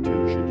 2022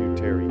 should you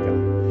tarry,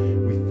 God.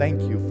 We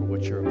thank you for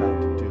what you're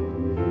about to do.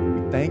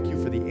 We thank you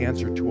for the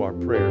answer to our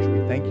prayers.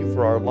 We thank you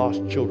for our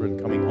lost children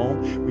coming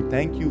home. We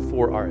thank you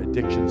for our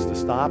addictions to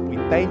stop. We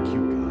thank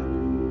you, God,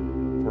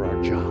 for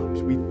our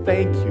jobs. We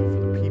thank you for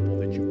the people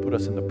that you've put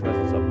us in the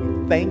presence of.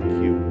 We thank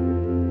you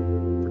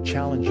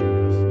challenging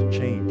us to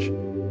change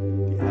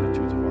the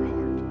attitudes of our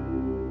heart.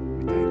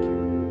 We thank you.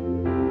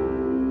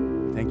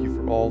 We thank you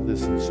for all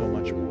this and so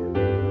much more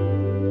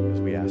as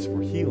we ask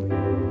for healing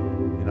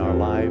in our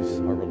lives,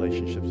 our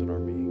relationships, and our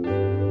beings,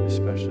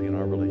 especially in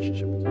our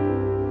relationship with you.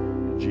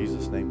 In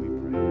Jesus' name we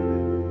pray.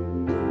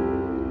 Amen.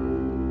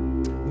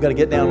 I'm going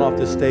to get down off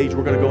this stage.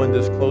 We're going to go into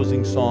this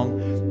closing song.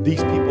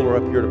 These people are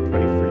up here to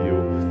pray for you.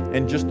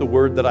 And just the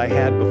word that I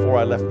had before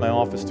I left my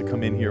office to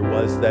come in here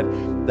was that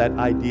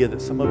idea that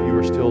some of you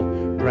are still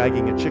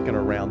dragging a chicken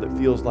around that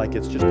feels like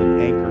it's just an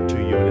anchor to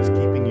you and is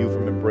keeping you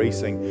from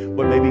embracing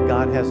what maybe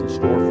God has in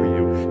store for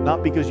you.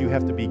 Not because you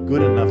have to be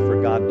good enough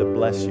for God to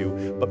bless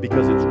you, but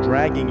because it's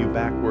dragging you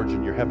backwards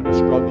and you're having to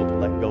struggle to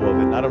let go of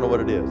it. And I don't know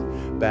what it is.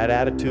 Bad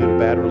attitude, a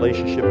bad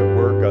relationship at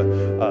work,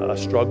 a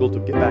struggle to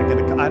get back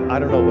into. I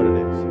don't know what it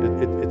is.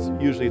 It's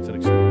usually it's an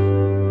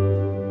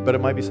excuse. But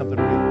it might be something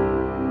real.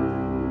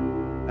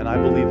 And I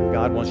believe that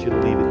God wants you to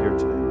leave it here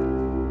today.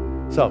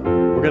 So,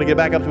 we're going to get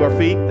back up to our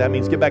feet. That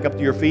means get back up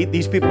to your feet.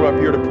 These people are up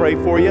here to pray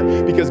for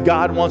you because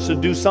God wants to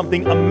do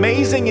something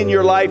amazing in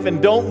your life, and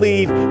don't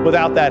leave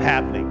without that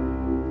happening.